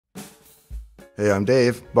Hey, I'm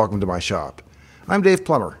Dave. Welcome to my shop. I'm Dave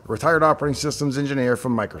Plummer, a retired operating systems engineer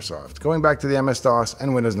from Microsoft, going back to the MS-DOS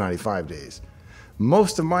and Windows 95 days.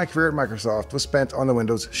 Most of my career at Microsoft was spent on the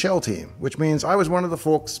Windows Shell team, which means I was one of the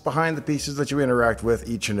folks behind the pieces that you interact with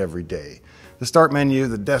each and every day. The Start menu,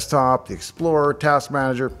 the desktop, the Explorer, Task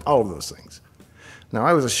Manager, all of those things. Now,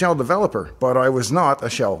 I was a Shell developer, but I was not a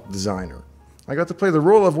Shell designer. I got to play the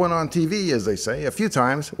role of one on TV, as they say, a few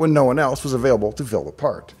times when no one else was available to fill the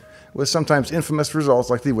part, with sometimes infamous results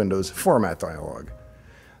like the Windows format dialog.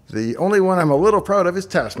 The only one I'm a little proud of is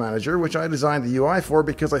Task Manager, which I designed the UI for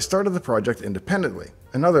because I started the project independently.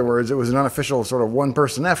 In other words, it was an unofficial sort of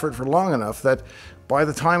one-person effort for long enough that by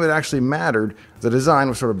the time it actually mattered, the design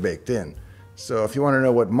was sort of baked in. So if you want to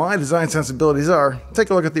know what my design sensibilities are, take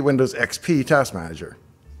a look at the Windows XP Task Manager.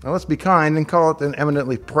 Now let's be kind and call it an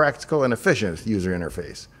eminently practical and efficient user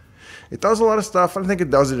interface. It does a lot of stuff, and I think it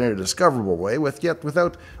does it in a discoverable way, yet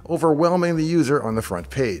without overwhelming the user on the front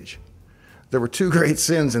page. There were two great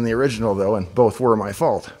sins in the original, though, and both were my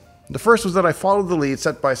fault. The first was that I followed the lead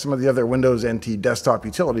set by some of the other Windows NT desktop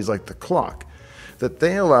utilities like the clock, that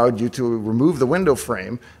they allowed you to remove the window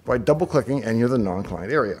frame by double-clicking any of the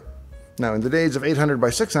non-client area. Now, in the days of 800 by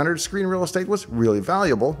 600, screen real estate was really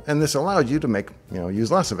valuable, and this allowed you to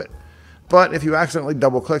use less of it. But if you accidentally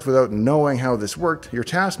double-clicked without knowing how this worked, your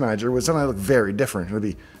Task Manager would suddenly look very different. There would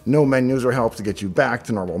be no menus or help to get you back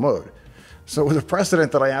to normal mode. So it was a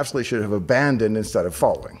precedent that I absolutely should have abandoned instead of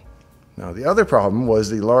following. Now, the other problem was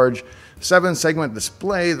the large 7-segment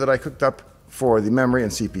display that I cooked up for the memory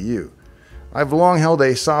and CPU. I've long held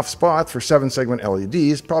a soft spot for 7-segment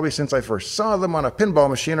LEDs, probably since I first saw them on a pinball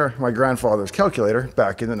machine or my grandfather's calculator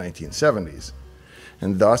back in the 1970s.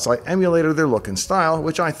 And thus, I emulated their look and style,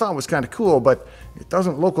 which I thought was kind of cool, but it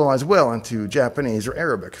doesn't localize well into Japanese or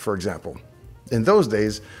Arabic, for example. In those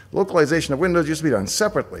days, localization of Windows used to be done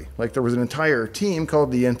separately, like there was an entire team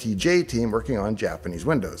called the NTJ team working on Japanese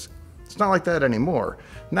Windows. It's not like that anymore.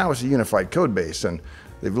 Now it's a unified code base, and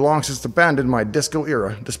they've long since abandoned my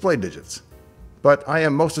disco-era display digits. But I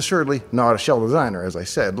am most assuredly not a Shell designer, as I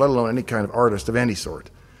said, let alone any kind of artist of any sort.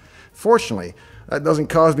 Fortunately, that doesn't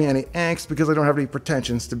cause me any angst because I don't have any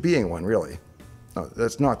pretensions to being one, really. Now,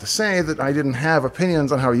 that's not to say that I didn't have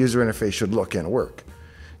opinions on how a user interface should look and work.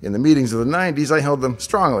 In the meetings of the 90s, I held them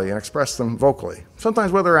strongly and expressed them vocally,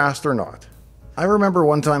 sometimes whether asked or not. I remember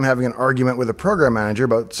one time having an argument with a program manager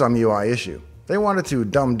about some UI issue. They wanted to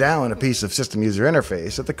dumb down a piece of system user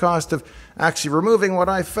interface at the cost of actually removing what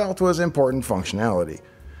I felt was important functionality.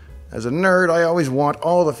 As a nerd, I always want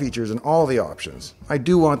all the features and all the options. I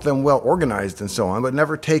do want them well organized and so on, but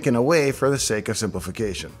never taken away for the sake of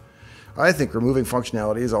simplification. I think removing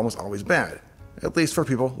functionality is almost always bad, at least for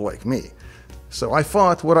people like me. So I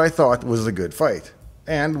fought what I thought was a good fight.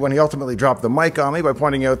 And when he ultimately dropped the mic on me by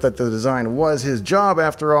pointing out that the design was his job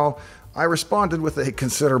after all, I responded with a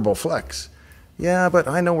considerable flex. Yeah, but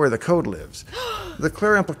I know where the code lives. The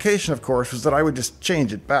clear implication, of course, was that I would just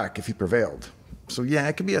change it back if he prevailed. So yeah,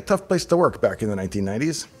 it could be a tough place to work back in the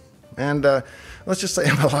 1990s. And let's just say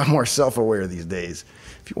I'm a lot more self-aware these days.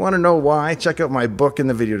 If you want to know why, check out my book in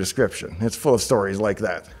the video description. It's full of stories like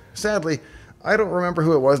that. Sadly, I don't remember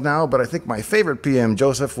who it was now, but I think my favorite PM,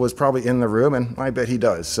 Joseph, was probably in the room, and I bet he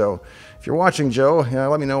does. So if you're watching, Joe,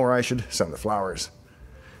 let me know where I should send the flowers.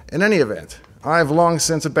 In any event, I've long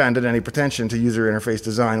since abandoned any pretension to user interface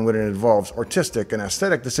design when it involves artistic and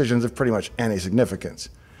aesthetic decisions of pretty much any significance.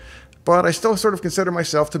 But I still sort of consider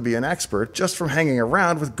myself to be an expert just from hanging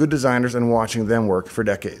around with good designers and watching them work for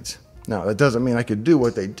decades. Now, that doesn't mean I could do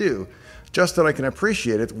what they do, just that I can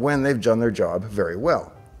appreciate it when they've done their job very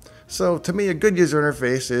well. So to me, a good user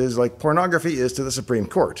interface is like pornography is to the Supreme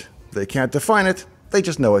Court. They can't define it, they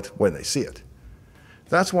just know it when they see it.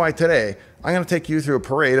 That's why today, I'm going to take you through a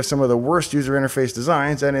parade of some of the worst user interface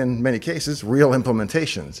designs and, in many cases, real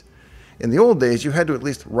implementations. In the old days, you had to at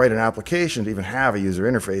least write an application to even have a user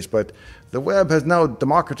interface, but the web has now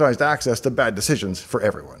democratized access to bad decisions for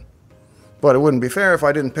everyone. But it wouldn't be fair if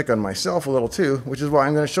I didn't pick on myself a little too, which is why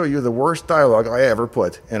I'm going to show you the worst dialogue I ever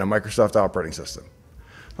put in a Microsoft operating system.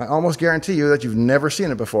 I almost guarantee you that you've never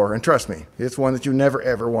seen it before, and trust me, it's one that you never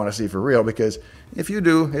ever want to see for real, because if you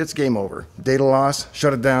do, it's game over. Data loss,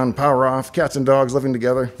 shut it down, power off, cats and dogs living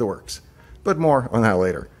together, the works. But more on that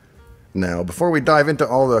later. Now, before we dive into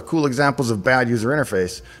all the cool examples of bad user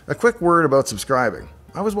interface, a quick word about subscribing.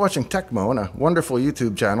 I was watching Tecmo on a wonderful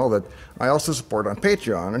YouTube channel that I also support on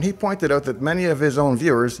Patreon, and he pointed out that many of his own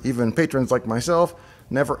viewers, even patrons like myself,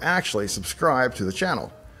 never actually subscribe to the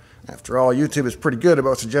channel. After all, YouTube is pretty good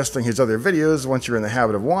about suggesting his other videos once you're in the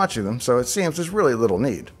habit of watching them, so it seems there's really little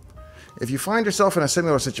need. If you find yourself in a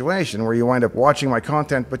similar situation where you wind up watching my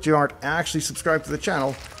content but you aren't actually subscribed to the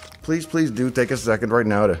channel, please do take a second right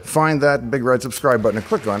now to find that big red subscribe button and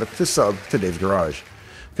click on it to sub to Dave's Garage.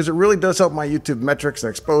 Because it really does help my YouTube metrics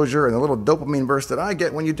and exposure, and the little dopamine burst that I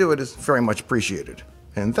get when you do it is very much appreciated.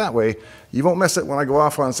 And that way, you won't miss it when I go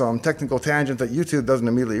off on some technical tangent that YouTube doesn't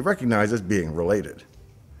immediately recognize as being related.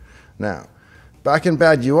 Now, back in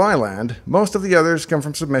Bad UI land, most of the others come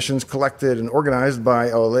from submissions collected and organized by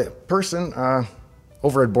a person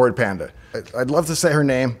over at Bad Panda. I'd love to say her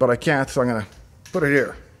name, but I can't, so I'm going to put it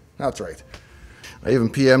here. That's right. I even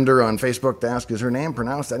PM'd her on Facebook to ask, is her name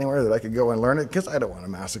pronounced anywhere that I could go and learn it, because I don't want to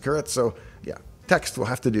massacre it, so yeah, text will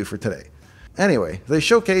have to do for today. Anyway, they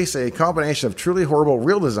showcase a combination of truly horrible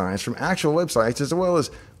real designs from actual websites as well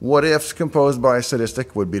as what-ifs composed by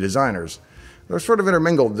sadistic would-be designers. They're sort of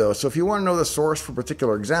intermingled though, so if you want to know the source for a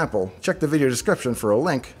particular example, check the video description for a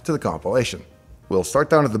link to the compilation. We'll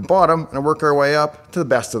start down at the bottom and work our way up to the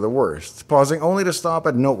best of the worst, pausing only to stop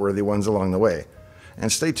at noteworthy ones along the way. And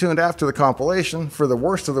stay tuned after the compilation for the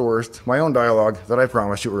worst of the worst, my own dialogue that I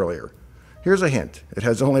promised you earlier. Here's a hint. It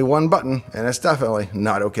has only one button, and it's definitely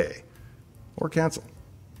not okay. Or cancel.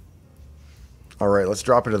 Alright, let's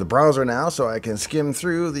drop into the browser now so I can skim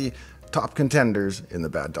through the top contenders in the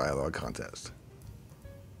Bad Dialogue contest.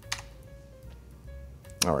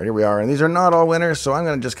 Alright, here we are, and these are not all winners, so I'm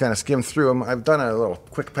going to just kind of skim through them. I've done a little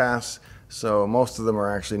quick pass, so most of them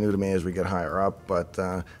are actually new to me as we get higher up, but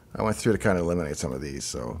I went through to kind of eliminate some of these,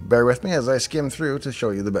 so bear with me as I skim through to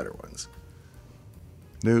show you the better ones.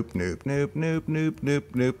 Nope.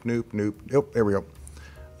 There we go.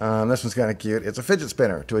 This one's kind of cute. It's a fidget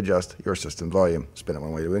spinner to adjust your system volume. Spin it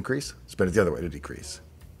one way to increase, spin it the other way to decrease.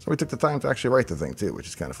 So we took the time to actually write the thing too, which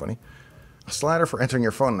is kind of funny. A slider for entering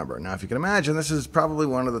your phone number. Now, if you can imagine, this is probably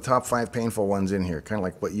one of the top 5 painful ones in here, kind of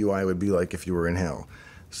like what UI would be like if you were in hell.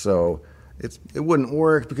 So it wouldn't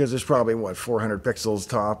work because there's probably, 400 pixels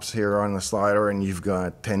tops here on the slider, and you've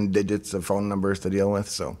got 10 digits of phone numbers to deal with.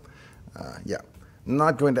 So, yeah,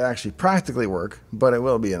 not going to actually practically work, but it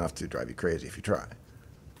will be enough to drive you crazy if you try.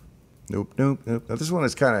 Nope. Now, this one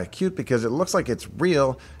is kind of cute because it looks like it's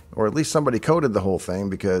real, or at least somebody coded the whole thing,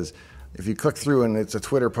 because if you click through and it's a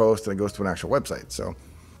Twitter post and it goes to an actual website. So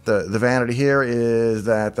the vanity here is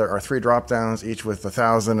that there are 3 drop downs, each with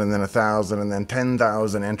 1,000 and then 1,000 and then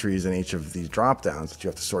 10,000 entries in each of these drop downs that you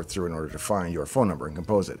have to sort through in order to find your phone number and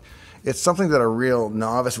compose it. It's something that a real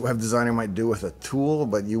novice web designer might do with a tool,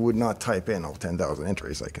 but you would not type in all 10,000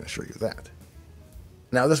 entries, I can assure you that.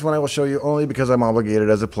 Now, this one I will show you only because I'm obligated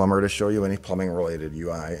as a plumber to show you any plumbing-related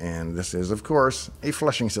UI, and this is, of course, a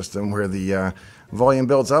flushing system where the volume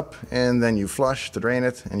builds up, and then you flush to drain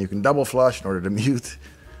it, and you can double flush in order to mute.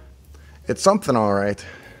 It's something, all right.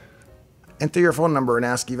 Enter your phone number in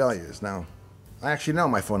ASCII values. Now, I actually know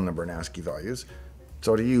my phone number in ASCII values.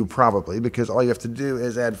 So do you, probably, because all you have to do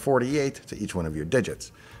is add 48 to each one of your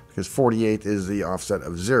digits, because 48 is the offset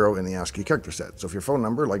of 0 in the ASCII character set. So if your phone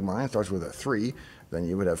number, like mine, starts with a 3, then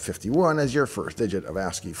you would have 51 as your first digit of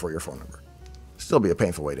ASCII for your phone number. Still be a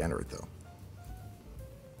painful way to enter it, though.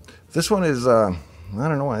 This one is, I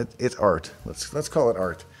don't know what, it's art. Let's call it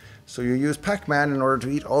art. So you use Pac-Man in order to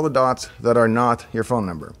eat all the dots that are not your phone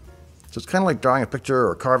number. So it's kind of like drawing a picture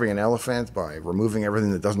or carving an elephant by removing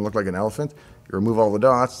everything that doesn't look like an elephant. You remove all the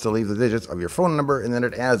dots to leave the digits of your phone number, and then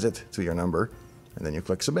it adds it to your number, and then you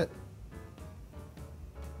click submit.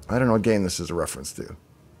 I don't know what game this is a reference to.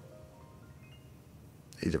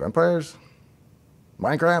 Age of Empires?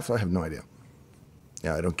 Minecraft? I have no idea.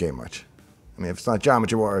 Yeah, I don't game much. I mean, if it's not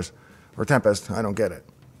Geometry Wars or Tempest, I don't get it.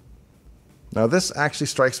 Now, this actually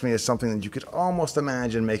strikes me as something that you could almost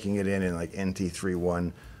imagine making it in like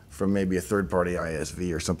NT3.1 from maybe a third-party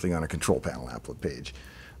ISV or something on a control panel applet page.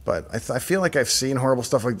 But I feel like I've seen horrible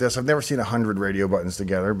stuff like this. I've never seen 100 radio buttons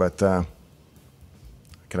together, but I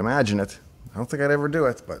can imagine it. I don't think I'd ever do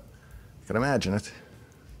it, but I can imagine it.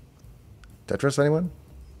 Tetris, anyone?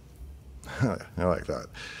 I like that.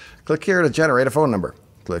 Click here to generate a phone number.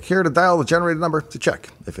 Click here to dial the generated number to check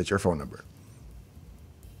if it's your phone number.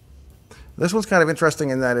 This one's kind of interesting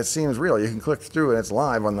in that it seems real. You can click through and it's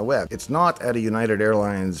live on the web. It's not at a United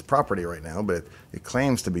Airlines property right now, but it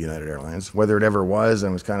claims to be United Airlines. Whether it ever was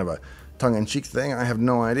and was kind of a tongue-in-cheek thing, I have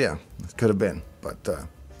no idea. It could have been, but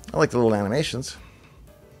I like the little animations.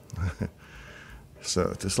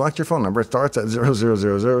 So to select your phone number, it starts at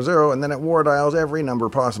 00000, and then it war dials every number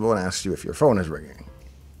possible and asks you if your phone is ringing.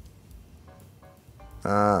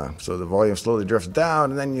 So the volume slowly drifts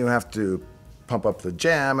down, and then you have to pump up the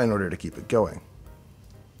jam in order to keep it going.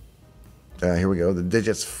 Here we go. The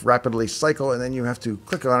digits rapidly cycle, and then you have to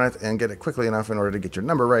click on it and get it quickly enough in order to get your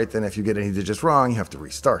number right. Then if you get any digits wrong, you have to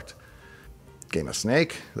restart. game of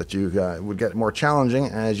Snake that you would get more challenging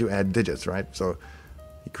as you add digits, right? So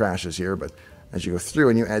he crashes here, but as you go through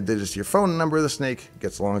and you add digits to your phone number, the snake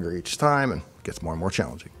gets longer each time and gets more and more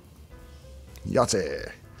challenging. Yahtzee.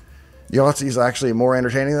 Yahtzee is actually more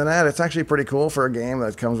entertaining than that. It's actually pretty cool for a game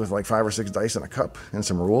that comes with like 5 or 6 dice and a cup and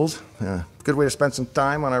some rules. Good way to spend some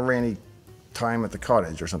time on a rainy time at the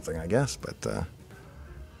cottage or something, I guess. But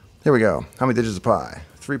here we go. How many digits of pi?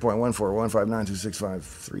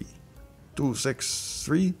 3.141592653.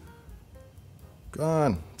 263.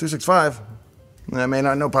 Gone. 265. I may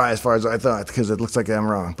not know pi as far as I thought because it looks like I'm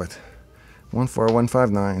wrong, but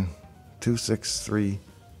 141592635.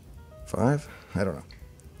 I don't know.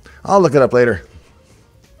 I'll look it up later.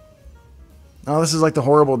 Oh, this is like the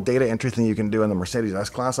horrible data entry thing you can do in the Mercedes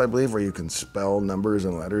S-Class, I believe, where you can spell numbers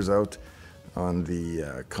and letters out on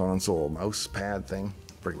the console mouse pad thing.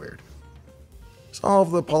 Pretty weird.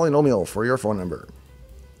 Solve the polynomial for your phone number.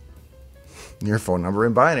 Your phone number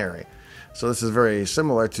in binary. So this is very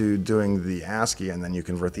similar to doing the ASCII and then you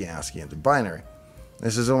convert the ASCII into binary.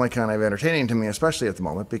 This is only kind of entertaining to me, especially at the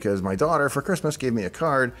moment, because my daughter for Christmas gave me a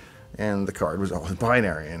card and the card was all in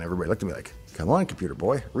binary and everybody looked at me like, come on, computer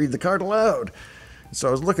boy, read the card aloud. So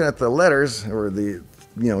I was looking at the letters, or the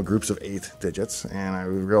groups of 8 digits, and I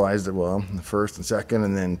realized that, well, the first and second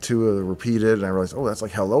and then 2 are repeated, and I realized, oh, that's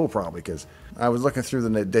like hello probably, because I was looking through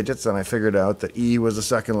the digits and I figured out that E was the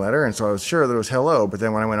second letter, and so I was sure that it was hello, but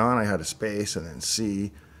then when I went on I had a space and then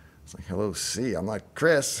C. It's like, hello C, I'm like,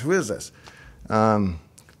 Chris, who is this?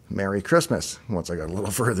 Merry Christmas, once I got a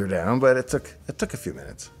little further down, but it took a few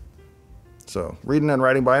minutes. So reading and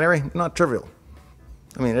writing binary, not trivial.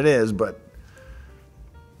 I mean, it is, but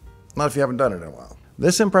not if you haven't done it in a while.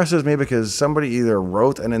 This impresses me because somebody either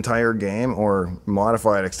wrote an entire game or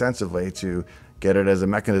modified extensively to get it as a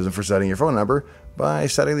mechanism for setting your phone number by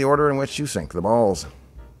setting the order in which you sync the balls.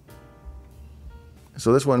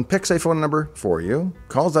 So this one picks a phone number for you,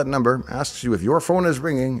 calls that number, asks you if your phone is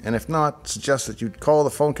ringing, and if not, suggests that you call the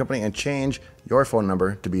phone company and change your phone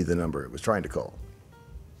number to be the number it was trying to call.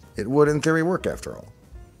 It would, in theory, work after all.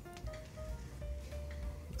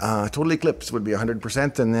 Total eclipse would be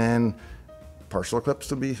 100%, and then partial eclipse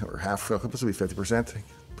would be, or half eclipse would be 50%.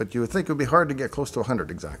 But you would think it would be hard to get close to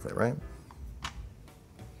 100 exactly, right?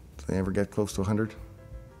 Do they ever get close to 100?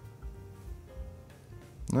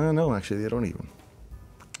 No, actually, they don't even.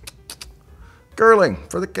 Girling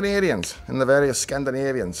for the Canadians and the various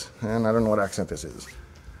Scandinavians. And I don't know what accent this is.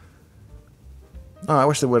 Oh, I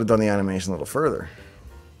wish they would have done the animation a little further.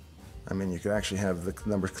 I mean, you could actually have the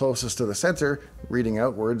numbers closest to the center reading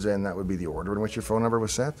outwards, and that would be the order in which your phone number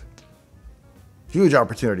was set. Huge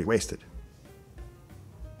opportunity wasted.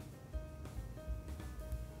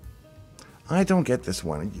 I don't get this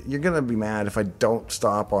one. You're going to be mad if I don't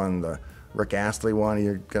stop on the Rick Astley one.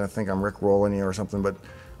 You're going to think I'm Rick rolling you or something, but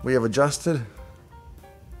we have adjusted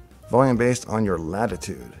volume based on your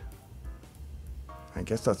latitude. I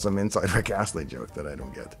guess that's some inside Rick Astley joke that I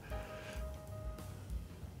don't get.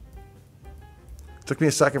 Took me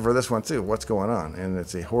a second for this one too. What's going on? And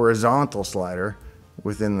it's a horizontal slider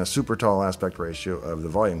within the super tall aspect ratio of the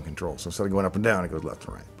volume control. So instead of going up and down, it goes left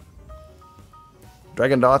and right.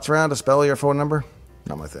 Dragging dots around to spell your phone number?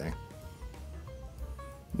 Not my thing.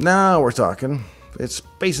 Now we're talking. It's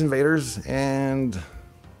Space Invaders and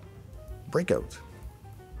Breakout.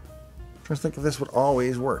 I'm trying to think if this would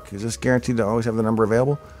always work. Is this guaranteed to always have the number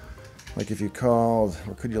available? Like if you called,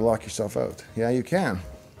 or could you lock yourself out? Yeah, you can.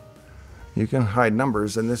 You can hide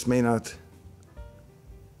numbers, and this may not.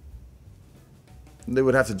 They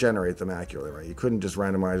would have to generate them accurately, right? You couldn't just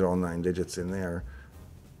randomize all 9 digits in there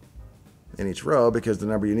in each row, because the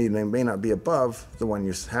number you need may not be above the one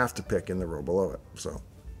you have to pick in the row below it. So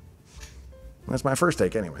that's my first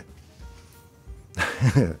take anyway.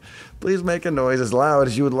 Please make a noise as loud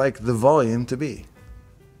as you would like the volume to be.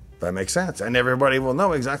 That makes sense, and everybody will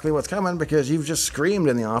know exactly what's coming because you've just screamed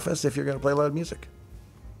in the office if you're going to play loud music.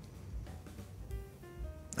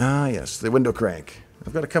 Ah, yes, the window crank.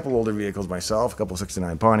 I've got a couple older vehicles myself, a couple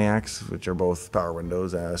 69 Pontiacs, which are both power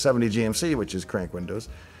windows, 70 GMC, which is crank windows.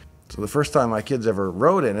 So the first time my kids ever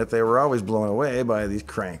rode in it, they were always blown away by these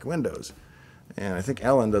crank windows. And I think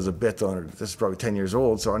Ellen does a bit on it. This is probably 10 years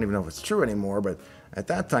old, so I don't even know if it's true anymore, but at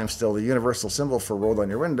that time still, the universal symbol for roll down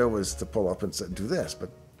your window was to pull up and do this. But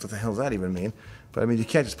what the hell does that even mean? But I mean, you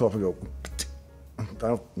can't just pull up and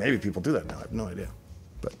go, maybe people do that now, I have no idea.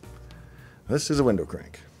 But this is a window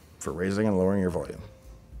crank for raising and lowering your volume.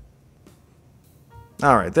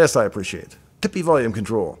 All right, this I appreciate. Tippy volume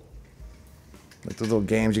control. Like those little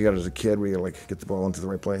games you got as a kid where you like get the ball into the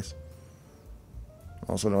right place.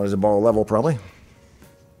 Also known as a ball level, probably.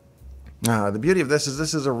 The beauty of this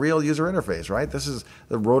is a real user interface, right? This is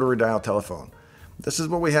the rotary dial telephone. This is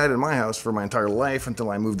what we had in my house for my entire life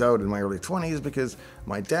until I moved out in my early 20s because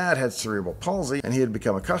my dad had cerebral palsy and he had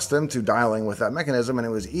become accustomed to dialing with that mechanism, and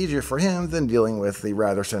it was easier for him than dealing with the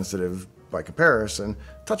rather sensitive, by comparison,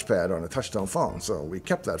 touchpad on a touchtone phone. So we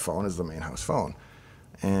kept that phone as the main house phone.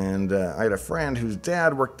 And I had a friend whose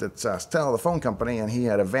dad worked at SaskTel, the phone company, and he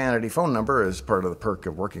had a vanity phone number as part of the perk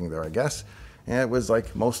of working there, I guess. And it was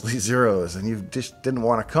like mostly zeros, and you just didn't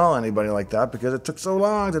want to call anybody like that because it took so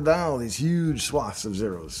long to dial these huge swaths of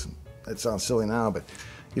zeros. It sounds silly now, but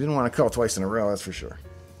you didn't want to call twice in a row, that's for sure.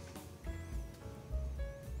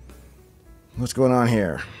 What's going on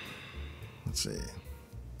here? Let's see.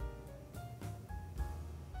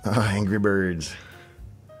 Angry Birds.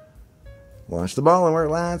 Launch the ball, and where it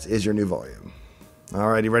lands is your new volume. All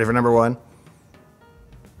right, you ready for number one?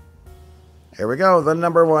 Here we go, the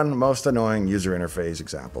number one most annoying user interface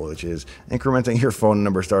example, which is incrementing your phone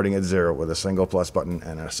number starting at 0 with a single plus button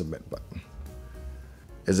and a submit button.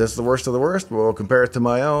 Is this the worst of the worst? We'll compare it to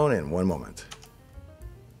my own in one moment.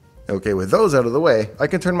 Okay, with those out of the way, I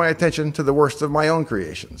can turn my attention to the worst of my own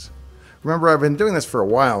creations. Remember, I've been doing this for a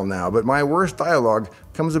while now, but my worst dialogue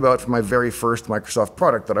comes about from my very first Microsoft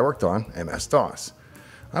product that I worked on, MS-DOS.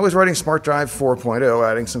 I was writing Smart Drive 4.0,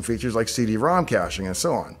 adding some features like CD-ROM caching and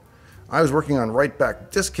so on. I was working on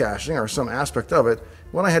write-back disk caching, or some aspect of it,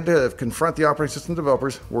 when I had to confront the operating system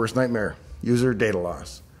developer's worst nightmare, user data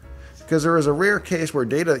loss. Because there is a rare case where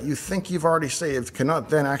data that you think you've already saved cannot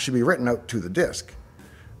then actually be written out to the disk.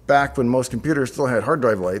 Back when most computers still had hard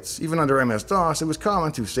drive lights, even under MS-DOS, it was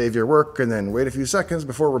common to save your work and then wait a few seconds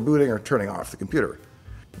before rebooting or turning off the computer.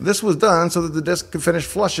 This was done so that the disk could finish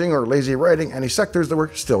flushing or lazy writing any sectors that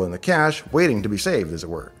were still in the cache, waiting to be saved, as it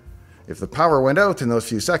were. If the power went out in those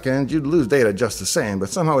few seconds, you'd lose data just the same, but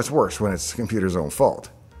somehow it's worse when it's the computer's own fault.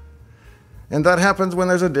 And that happens when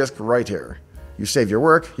there's a disk right here. You save your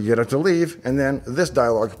work, you get up to leave, and then this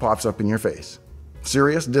dialog pops up in your face.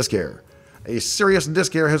 Serious disk error. A serious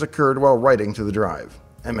disk error has occurred while writing to the drive.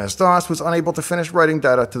 MS-DOS was unable to finish writing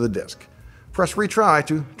data to the disk. Press retry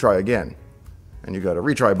to try again. And you got a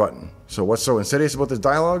retry button. So what's so insidious about this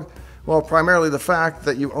dialog? Well, primarily the fact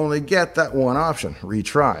that you only get that one option,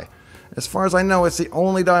 retry. As far as I know, it's the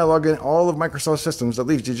only dialog in all of Microsoft systems that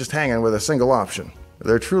leaves you just hanging with a single option.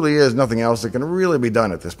 There truly is nothing else that can really be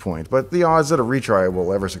done at this point, but the odds that a retry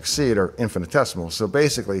will ever succeed are infinitesimal, so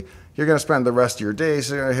basically, you're going to spend the rest of your days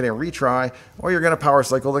hitting retry, or you're going to power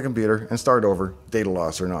cycle the computer and start over, data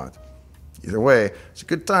loss or not. Either way, it's a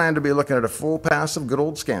good time to be looking at a full pass of good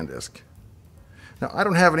old ScanDisk. Now, I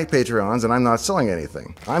don't have any Patreons and I'm not selling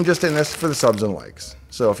anything. I'm just in this for the subs and likes.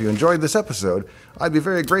 So if you enjoyed this episode, I'd be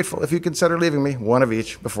very grateful if you consider leaving me one of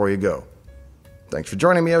each before you go. Thanks for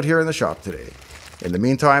joining me out here in the shop today. In the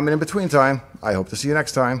meantime and in between time, I hope to see you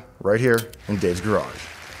next time, right here in Dave's Garage.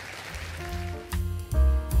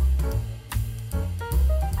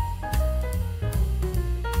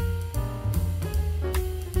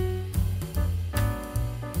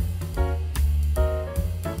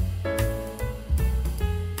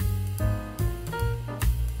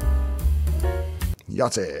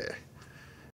 Yahtzee!